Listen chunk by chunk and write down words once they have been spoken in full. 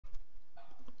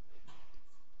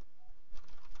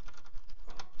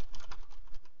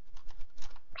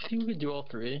think we could do all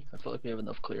three. I feel like we have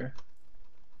enough clear.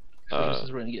 Uh,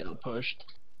 Since we're gonna get out pushed.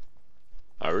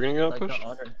 are we gonna get Like pushed? the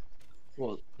honor.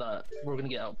 Well, that we're gonna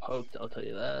get out poked. I'll tell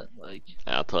you that. Like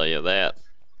I'll tell you that.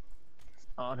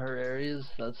 on her areas,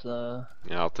 that's I'll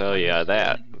tell not you gonna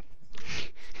that.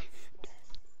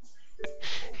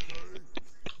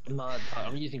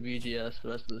 I'm using VGS for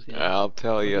the rest of this game. I'll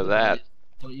tell you that.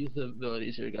 Don't use the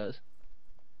abilities here, guys.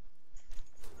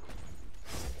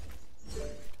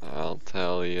 I'll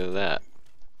tell you that.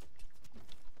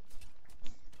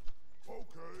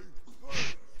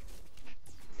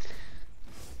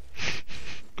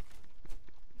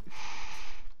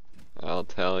 I'll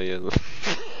tell you.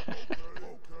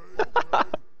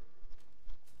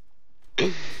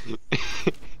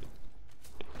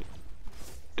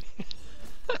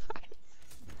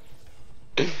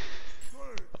 Am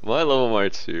I level my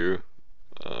 2?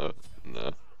 No.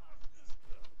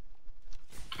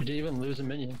 We didn't even lose a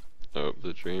minion. Oh,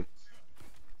 the dream.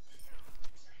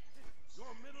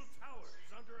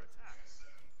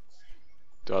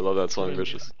 Dude, I love that song,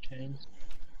 Vicious.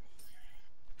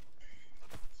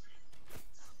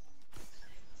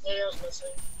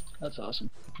 That's awesome.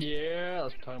 Yeah,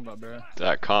 that's what I'm talking about, bro.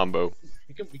 That combo.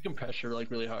 We can pressure like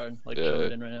really hard, like Yeah. shove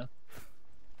it in right now.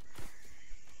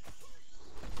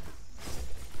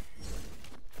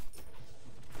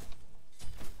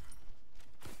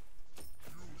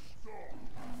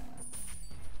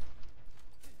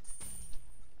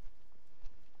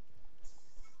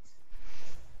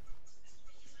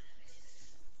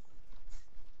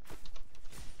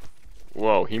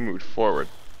 Whoa, he moved forward.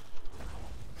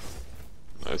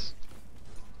 Nice.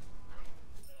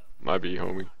 Might be,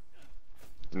 homie.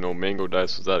 No mango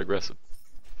dice was that aggressive.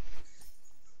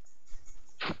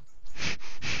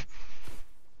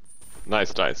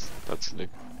 Nice dice. That's new.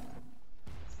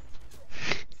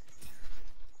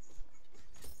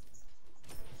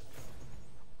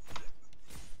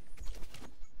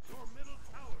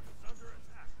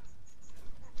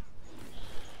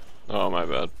 Oh, my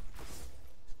bad.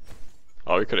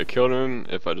 Oh, we could have killed him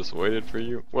if I just waited for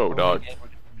you. Whoa, dog.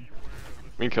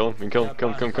 We can kill him. We can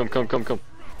kill him. Come.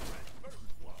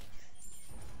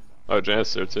 Oh,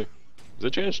 Janet's there too. Is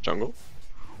it Janet's jungle?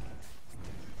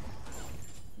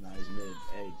 Nah, he's mid.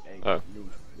 Hey, Oh.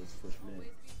 Luke, let's push mid.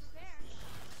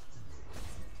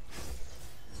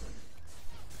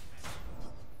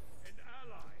 An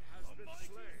ally has been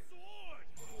slain.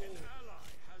 An ally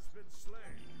has been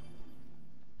slain.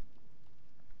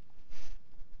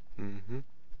 Mm-hmm.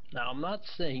 Now I'm not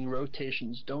saying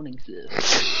rotations don't exist,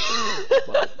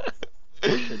 but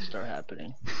they should start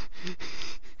happening.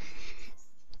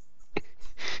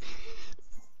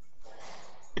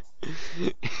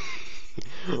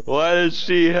 Why does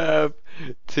she have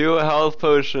 2 health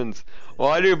potions?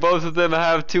 Why do both of them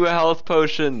have 2 health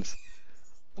potions?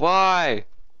 Why?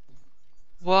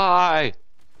 Why?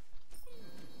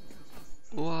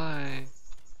 Why?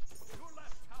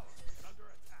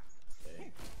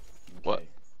 Hey. What? Okay.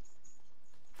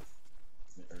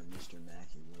 Or Mr.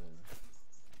 Mackey, whatever.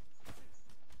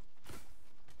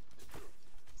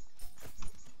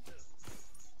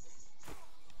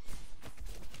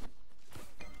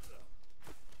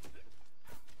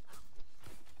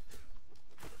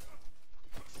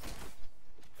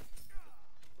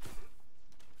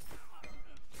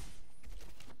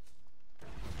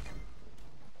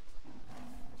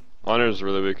 Honor's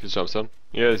really weak, his jump stun.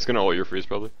 Yeah, he's gonna ult your freeze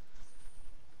probably.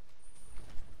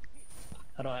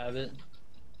 I don't have it.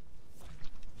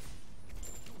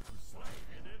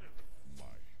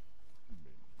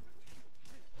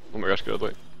 Oh my gosh, get out of the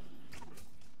way.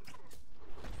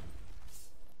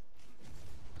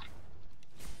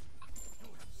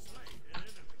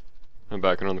 I'm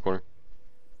backing on the corner.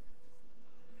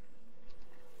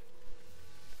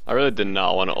 I really did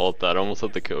not want to ult that, I almost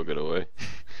let the kill get away.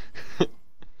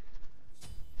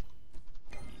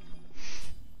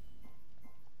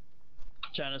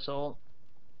 Janice ult.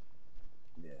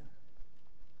 Yeah.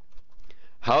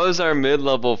 How is our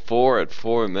mid-level 4 at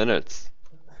 4 minutes?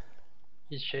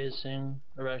 He's chasing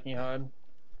Arachne hard.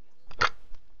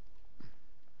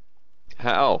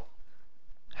 How?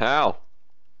 How?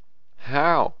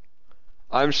 How?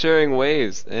 I'm sharing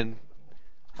waves and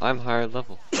I'm higher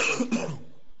level.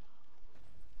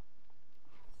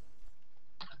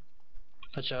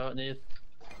 Watch out, Neith.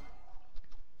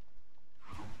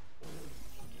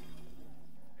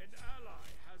 An ally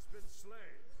has been slain.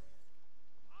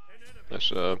 An enemy Nice has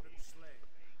job. been slain.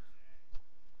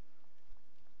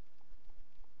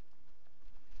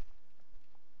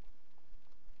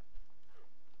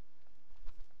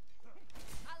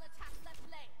 I'll attack left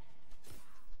lane.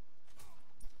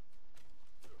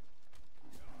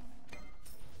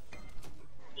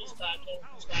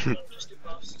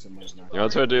 Somebody's not You know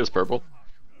what's gonna do is purple?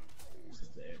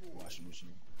 the air washing machine.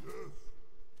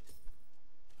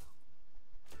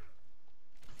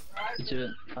 Get to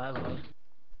it. 5 love.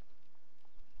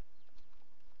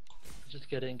 Just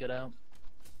get in, get out.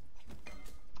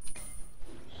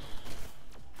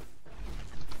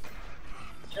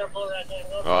 Careful right there.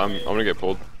 Oh, I'm gonna get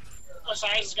pulled. Oh,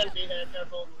 sorry, he's gonna be there.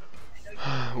 Careful.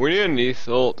 We need a Neath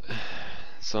ult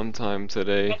sometime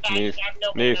today. Okay, Neath, I have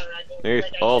no Neath, mana right now. Neath,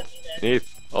 Like, I ult, can't do that.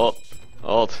 Neath, ult,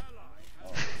 ult.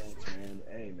 Oh, thanks, man.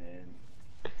 Hey, man.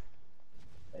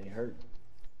 They hurt.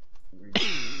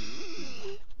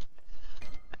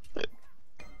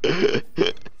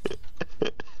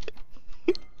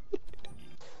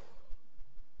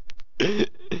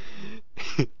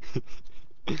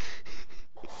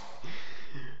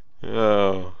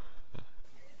 Oh.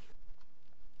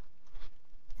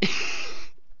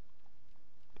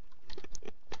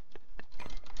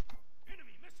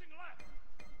 Enemy missing left.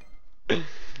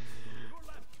 Your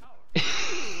left tower.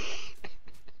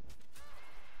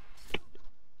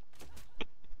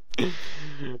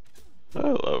 I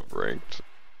love ranked.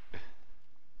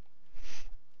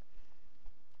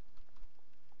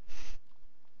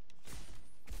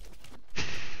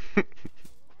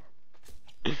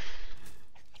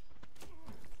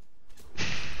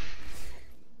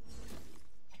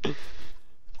 An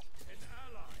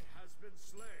ally has been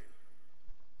slain.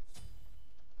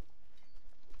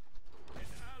 An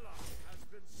ally has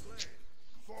been slain.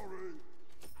 Sorry.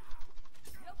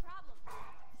 No problem.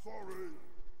 Sorry.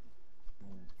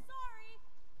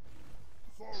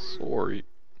 Sorry. Sorry.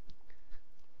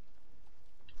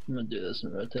 I'm gonna do this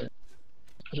and rotate.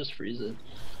 I'll just freeze it.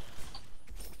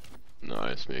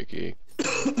 Nice, Mickey.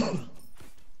 Got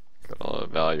a lot of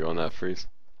value on that freeze.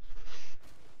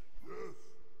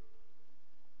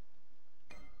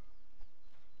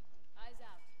 Eyes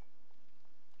out.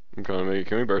 I'm coming, Mickey.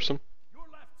 Can we burst him? Your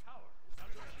left tower is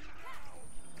under attack.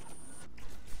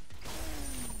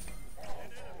 An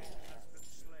enemy has been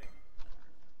slain.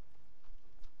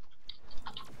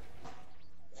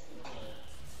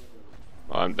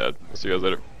 Oh, I'm dead. I'll see you guys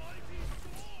later.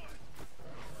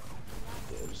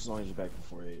 Yeah, just as long as you're back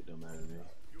before 8, don't matter to me.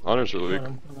 Honors really Go weak.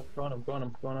 on, go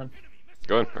on.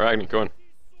 Go on, Ragni, go on.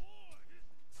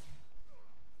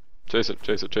 Chase it,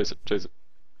 chase it, chase it, chase it.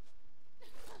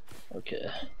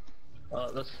 Okay.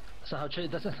 That's how chase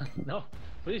doesn't. No,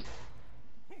 please.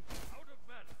 Out of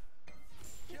mana.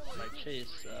 My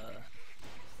chase,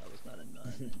 that was not in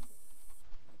mind.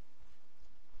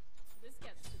 This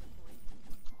gets to the point.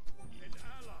 An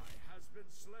ally has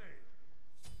been slain.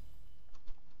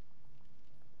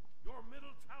 Your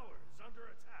middle tower is under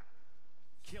attack.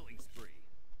 Killing spree.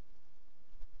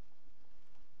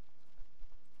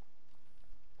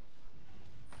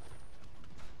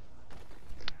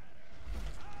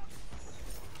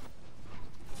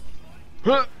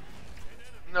 Huh!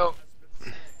 No.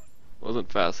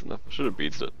 Wasn't fast enough. I should have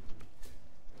beated it.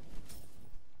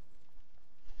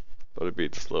 But it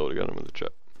beat slow to get him in the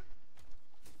trap.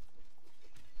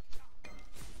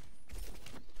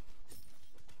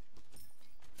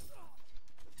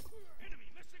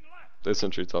 Enemy missing left. They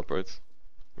sentry top rights.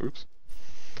 Oops.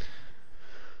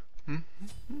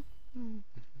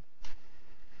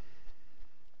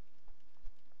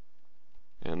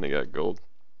 And they got gold.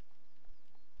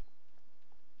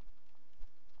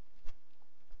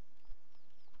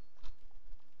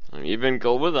 I'm even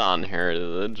gold with Anhur,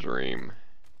 the dream.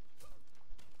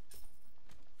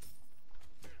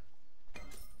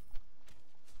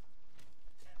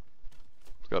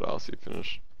 Got Aussie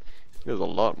finish. He does a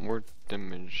lot more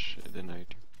damage than I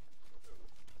do.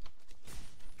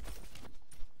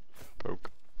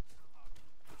 Poke.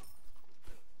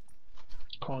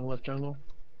 Calling left jungle.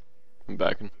 I'm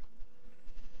backing.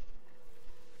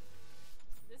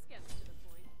 This gets to the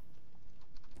point.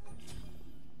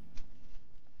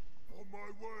 On my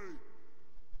way.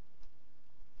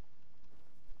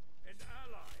 An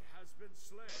ally has been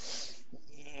slain.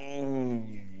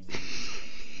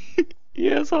 He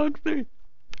has Hog 3.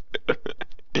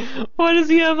 Why does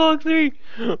he have Hog 3?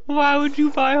 Why would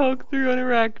you buy Hog 3 on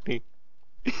Arachne?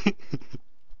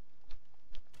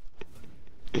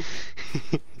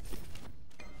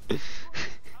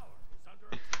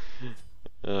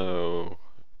 Oh,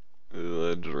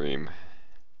 the dream.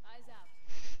 Eyes out.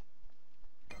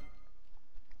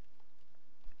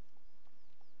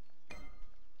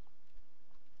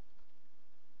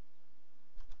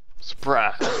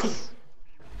 Surprise!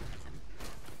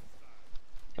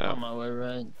 On Oh, my way,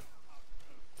 right?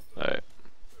 alright.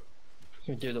 You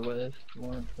can do the wave if you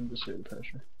want. I'm just here to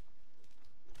pressure.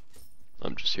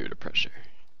 I'm just here to pressure.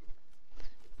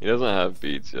 He doesn't have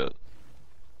beads yet.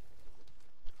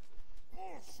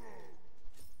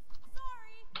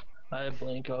 I have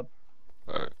blink up.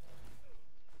 Alright.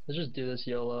 Let's just do this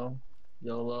YOLO.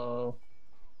 YOLO.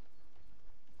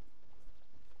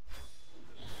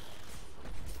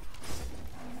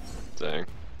 Dang.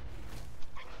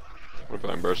 What if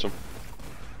I burst him?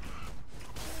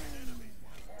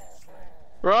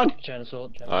 Run! China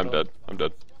Soul. I'm dead. I'm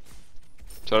dead.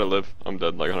 Try to live. I'm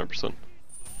dead like 100%.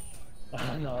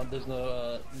 No, there's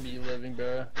no me living,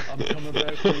 Barra. I'm coming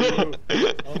back for you.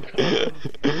 I'm coming.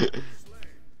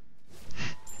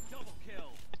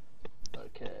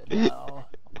 Okay, now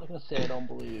I'm not gonna say I don't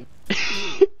believe.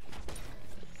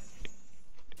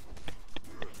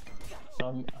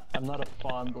 So I'm not a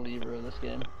fond believer of this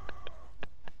game.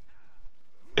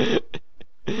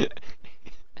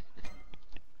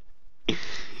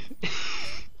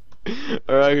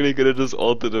 Arachne could have just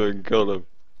ulted him and killed him.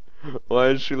 Why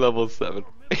is she level 7?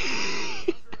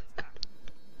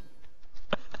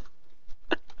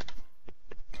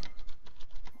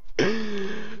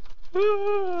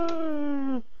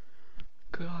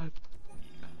 God.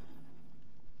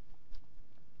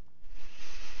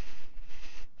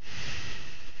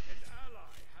 An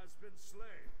ally has been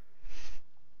slain.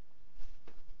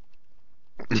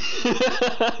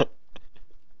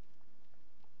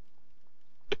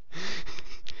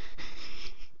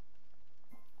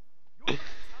 Your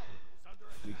tower is under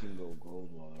attack. We can go gold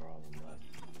while they're all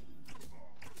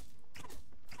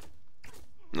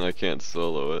left. I can't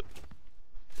solo it.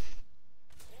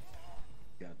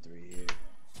 Got 3 here.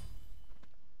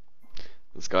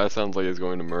 This guy sounds like he's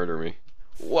going to murder me.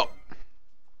 Whoa!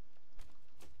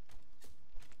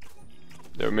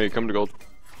 There, me, come to gold.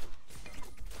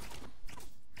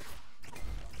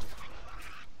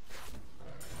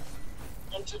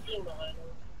 I'm TPing behind him.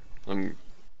 I'm. An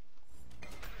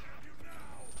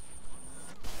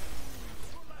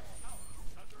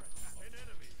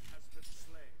enemy has been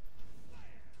slain.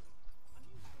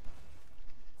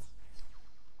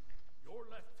 Your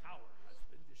left tower has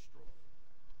been destroyed.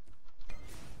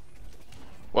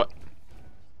 What?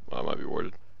 Well, I might be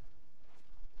warded.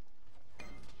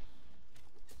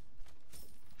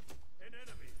 An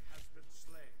enemy has been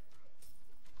slain.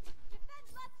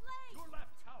 Your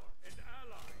left tower. An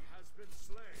ally has been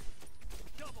slain.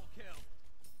 Double kill.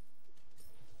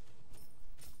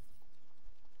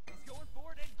 He's going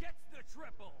for it and gets the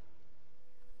triple.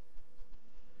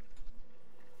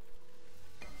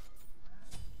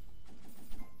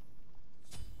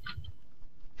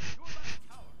 Your left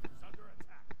tower is under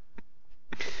attack.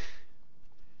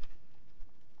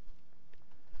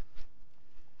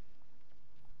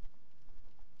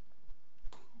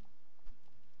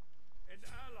 An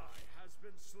ally has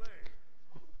been slain.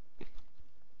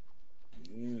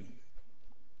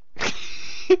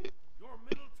 Your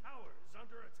middle tower is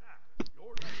under attack. Your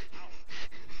left tower has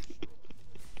been destroyed.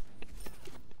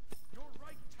 Your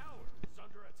right tower is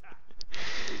under attack.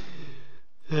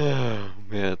 Oh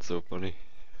man, that's so funny.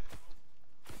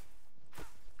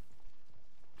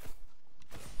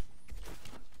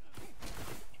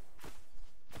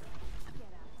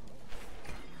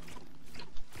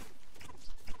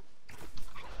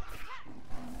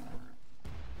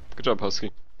 Good job,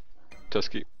 Husky.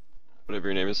 Tusky. Whatever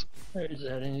your name is. Where is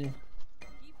it heading?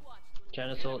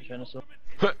 China Soul. China Soul.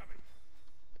 Huh.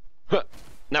 Huh.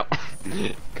 No.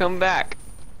 Come back.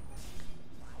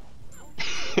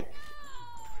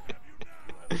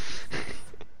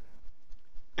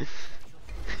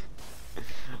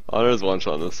 Anhur's one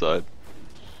shot on this side.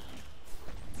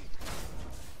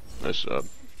 Nice job.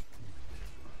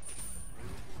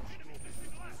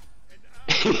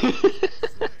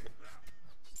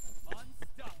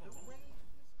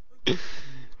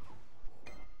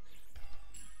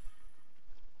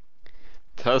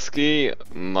 Tusky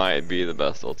might be the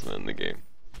best ultimate in the game.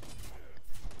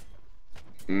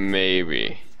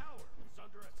 Maybe.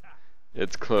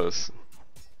 It's close.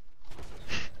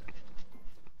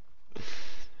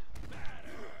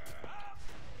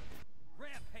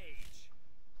 Rampage.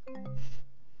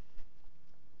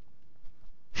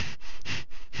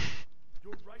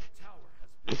 Your right tower has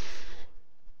been destroyed.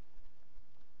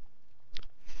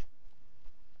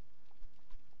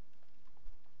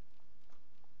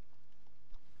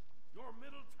 Your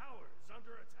middle tower is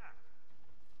under attack.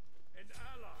 An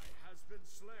ally has been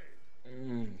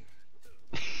slain.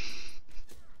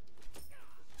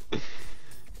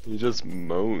 He just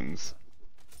moans.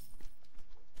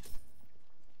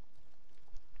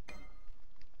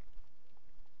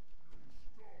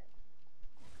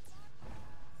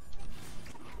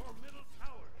 Your middle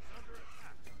tower is under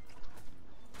attack.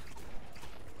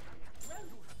 You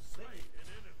have slain an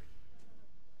enemy.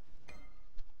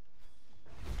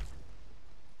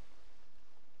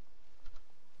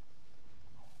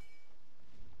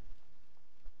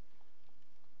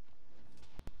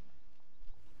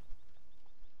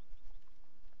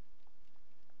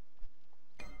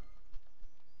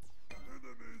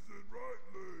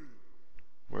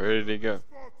 did he go?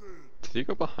 Did he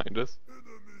go behind us?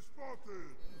 Enemy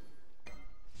spotted.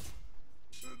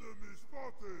 Enemy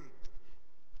spotted.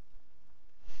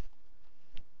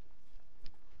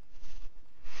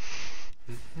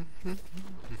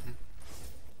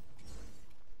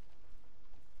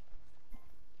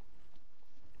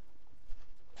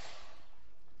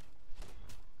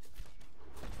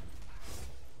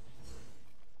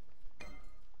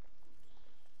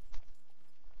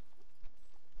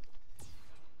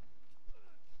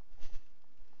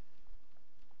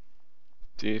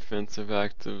 Defensive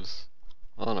actives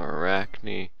on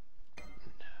Arachne.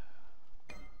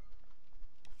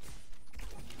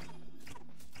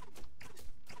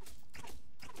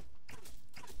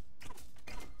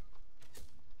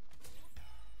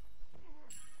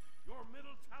 Your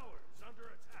middle tower is under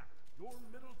attack. Your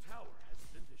middle tower has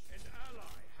been destroyed. An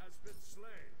ally has been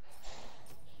slain.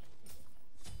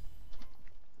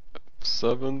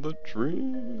 7 the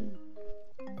dream.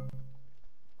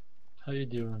 How you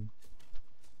doing?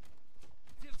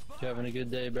 You having a good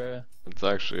day, Barra? It's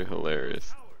actually hilarious.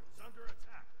 Tower is under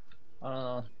attack. I don't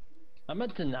know. I'm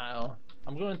at denial.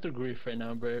 I'm going through grief right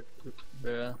now, Barra.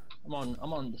 I'm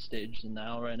on the stage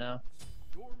denial right now.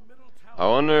 Your middle I tower.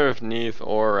 wonder if Neith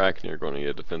or Arachne are going to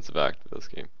get defensive active this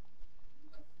game.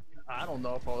 I don't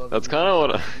know if all of That's kind of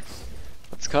what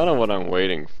that's kind of what I'm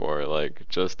waiting for, like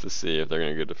just to see if they're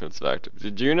going to get defensive active.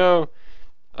 Did you know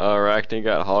Arachne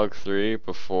got Hog 3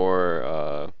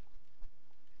 before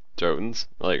Jotuns?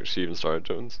 Like she even started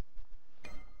Jotuns?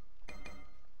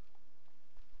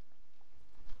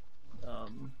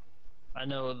 I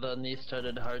know the niece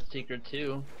started Heartseeker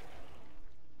too.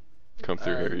 Come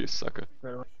through here, you sucker. An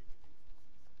ally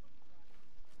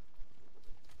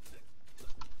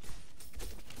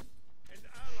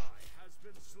has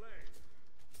been slain.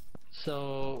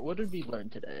 So, what did we learn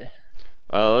today?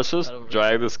 Let's just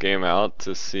drag this game out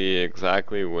to see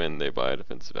exactly when they buy a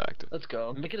defensive active. Let's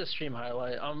go. Make it a stream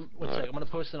highlight. One Alright. sec. I'm gonna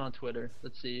post it on Twitter.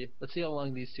 Let's see. Let's see how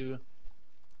long these two.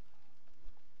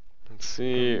 Let's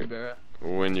see Barra.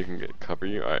 when you can get cover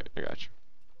you. Alright, I got you.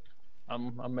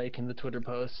 I'm making the Twitter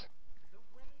post.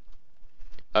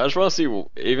 I just want to see,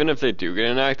 even if they do get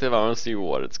inactive, I want to see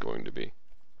what it's going to be.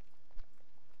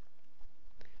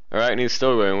 Alright, and he's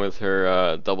still going with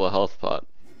her double health pot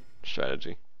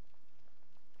strategy.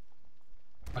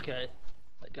 Okay,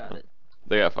 I got it.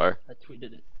 They got fire. I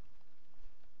tweeted it.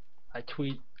 I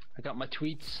got my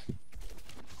tweets.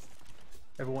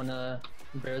 Everyone,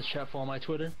 Barra's chat, follow my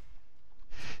Twitter.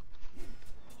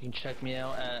 You can check me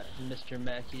out at Mr.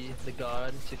 Mackey the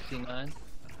God 69.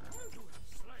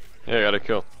 Hey, I got a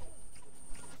kill.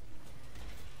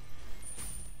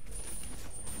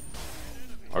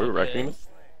 Are we wrecking it?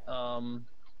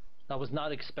 That was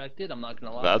not expected. I'm not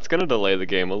gonna lie. That's gonna delay the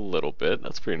game a little bit.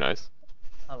 That's pretty nice.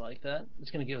 I like that.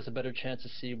 It's gonna give us a better chance to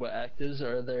see what actives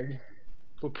are there,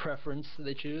 what preference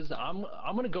they choose. I'm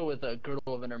gonna go with a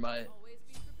Girdle of Inner Might. Always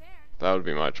be prepared. That would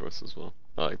be my choice as well.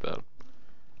 I like that.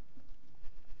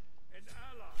 An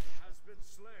ally has been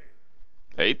slain.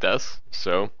 8 deaths,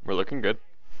 so we're looking good.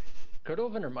 Girdle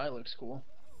of Inner Might looks cool.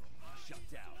 Shut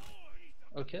down.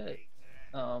 Okay.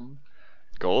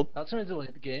 Gold, That's gonna delay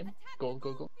the game. Gold,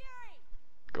 gold, gold,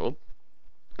 gold,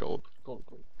 gold, gold,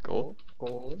 gold, gold,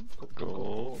 gold, gold,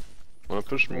 gold. Wanna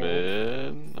push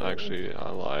mid? Actually, I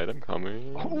lied. I'm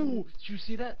coming. Oh, did you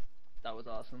see that? That was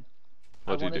awesome.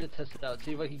 I What do you wanted do? to test it out,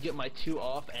 see if I could get my 2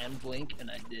 off and blink, and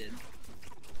I did.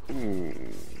 Ooh.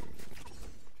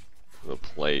 The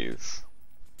plays.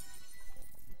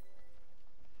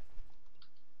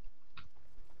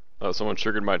 Oh, someone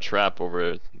triggered my trap over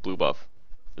at blue buff.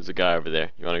 There's a guy over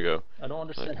there. You wanna go? I don't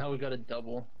understand Okay. how we got a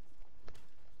double.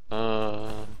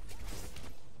 You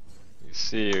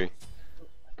see,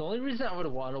 The only reason I would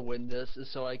want to win this is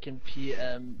so I can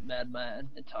PM Madman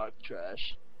and talk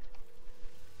trash.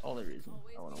 Only reason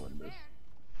I want to win this.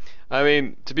 I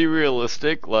mean, to be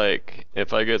realistic, like,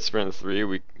 if I get sprint 3,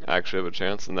 we actually have a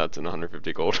chance, and that's in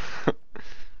 150 gold.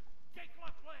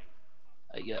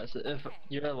 I guess if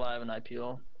you're alive in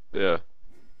IPL, Yeah.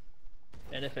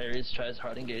 and if Ares tries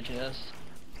hard engaging us.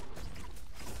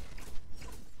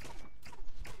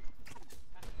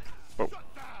 Oh.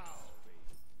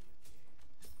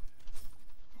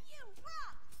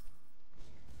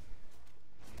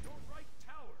 Your right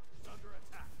tower is under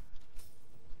attack.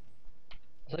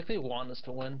 It's like they want us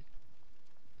to win.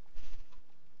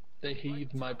 They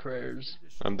heed my prayers.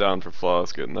 I'm down for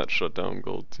Flawless getting that shutdown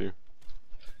gold, too.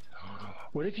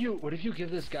 What if you give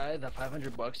this guy the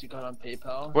 $500 you got on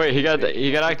PayPal? Wait, he got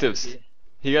actives.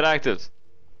 He got actives.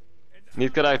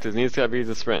 Needs got actives. Needs got beat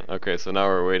the sprint. Okay, so now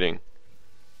we're waiting.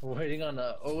 We're waiting on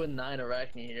a 0-9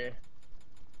 Arachne here.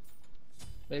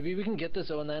 Maybe we can get this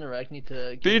 09 Arachne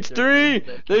to get Beats their 3!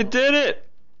 their They account. did it!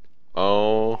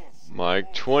 Oh my,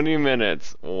 20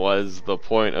 minutes was the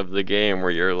point of the game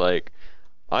where you're like,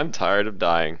 I'm tired of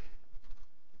dying.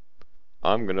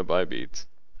 I'm gonna buy Beats.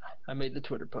 I made the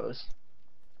Twitter post.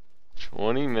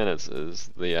 20 minutes is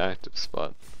the active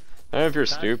spot. I don't know if you're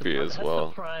Snoopy as That's well.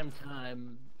 the prime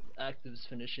time actives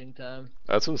finishing time.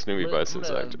 That's when Snoopy buys his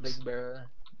I'm actives.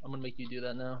 gonna make you do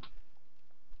that now.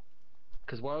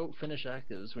 Cause why finish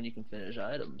actives when you can finish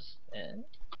items? Eh?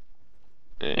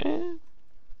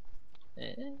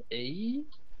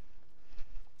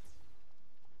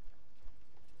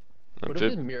 What if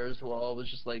Did- his mirrors wall was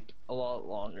just like a lot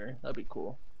longer? That'd be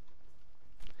cool.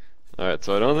 Alright,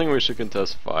 so I don't think we should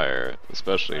contest fire, I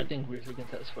especially. think we should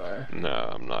contest fire. No,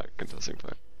 I'm not contesting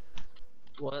fire.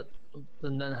 What?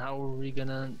 And then how are we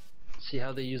gonna see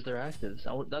how they use their actives?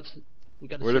 That's we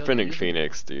gotta. We're see how they defending use them.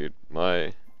 Phoenix, dude.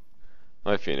 My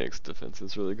Phoenix defense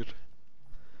is really good.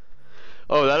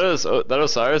 Oh, that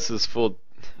Osiris is full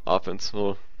offense.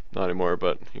 Well, not anymore,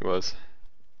 but he was.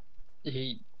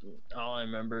 All I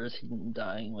remember is he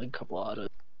dying like a couple autos.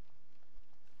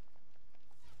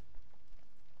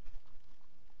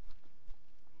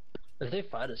 If they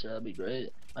fight us, that'd be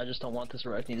great. I just don't want this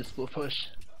Arachne to split push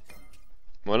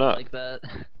Why not? like that.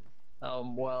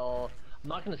 Well, I'm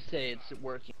not gonna say it's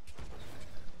working.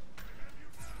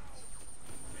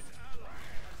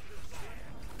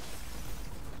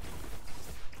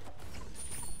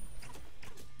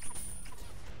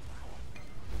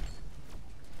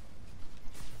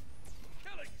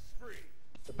 Killing spree.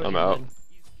 But I'm even out. then,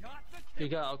 He's got the You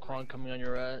got Alquan coming on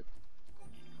your right.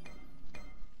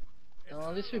 No,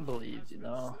 at least we believed, you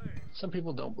know. Some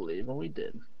people don't believe, and we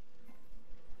did.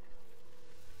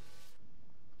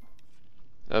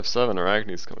 F7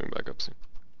 Arachne's coming back up soon.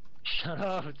 Shut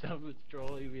up, someone's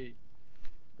trolling me.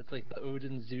 It's like the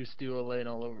Odin Zeus duo lane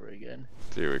all over again.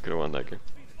 Dude, we could have won that game.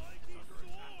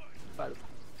 But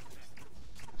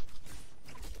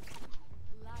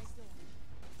Lies there.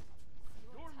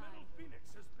 Your middle phoenix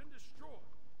has been destroyed.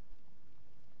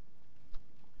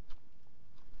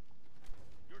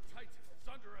 Your titan is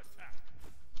under attack.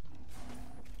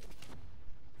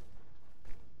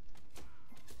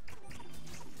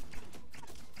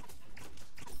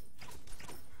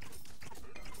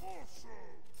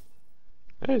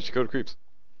 Hey, she go to creeps.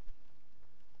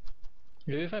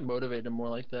 maybe if I motivate him more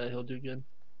like that, he'll do good.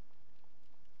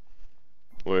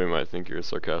 William might think you're a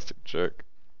sarcastic jerk.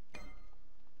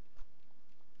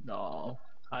 No,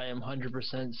 I am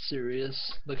 100%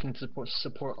 serious. Looking to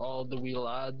support all the wee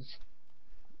lads.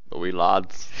 The wee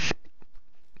lads.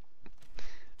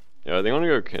 Yeah, I think I want to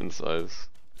go kin size.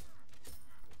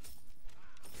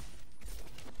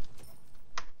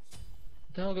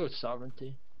 Then I'll go with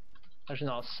sovereignty. Actually,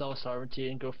 no, I'll sell sovereignty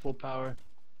and go full power.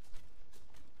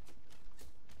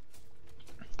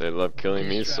 They love killing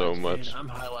me These so strats, much. dude, I'm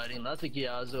highlighting. That's a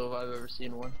Gyazo if I've ever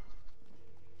seen one.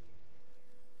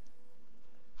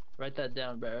 Write that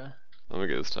down, Barra. Let me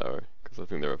get this tower, because I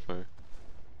think they're at fire.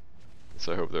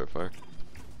 So I hope they're at fire.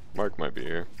 Mark might be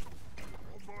here.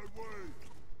 On my way.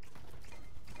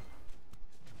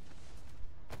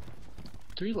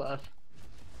 3 left.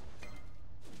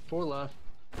 4 left.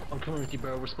 I'm coming with you,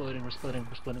 bro. We're splitting. No, let's Okay,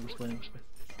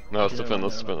 defend, never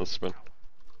let's mind, defend.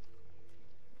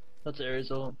 That's Ares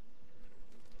ult.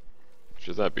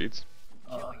 Does that beats?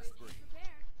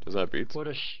 Does that beats? What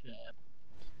a sham.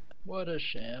 What a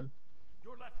sham.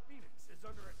 Your left phoenix is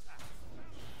under attack.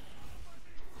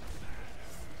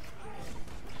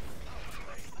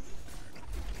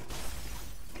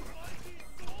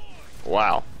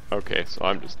 Wow. Okay, so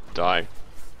I'm just dying.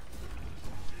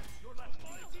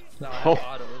 No, I have Oh.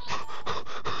 autos.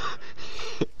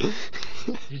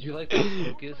 Did you like that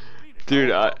focus?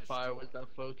 Dude, How fire was that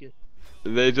focus?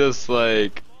 they just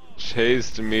like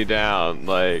chased me down,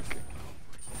 like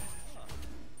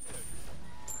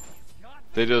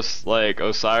they just like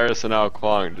Osiris and Al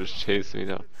Kwang just chased me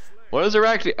down. What is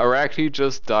Arachne? Arachne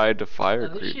just died to fire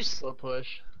At least she creeps. slow push.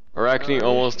 Arachne At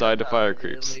almost least died to got fire that,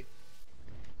 creeps. like,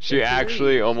 She it's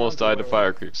actually elite, almost it's died to not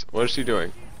fire good. creeps. What is she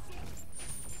doing?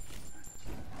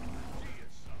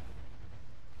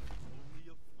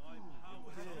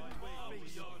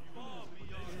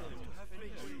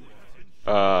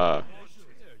 And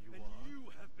you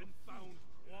have been found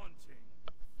wanting.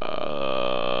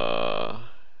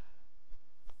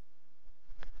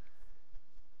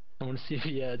 I want to see if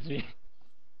he adds me.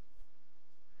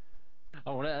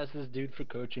 I want to ask this dude for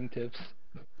coaching tips.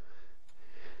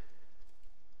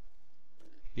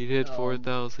 He did Um,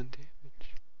 4,000 damage.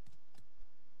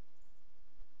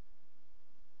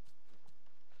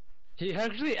 He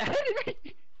actually added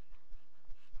me!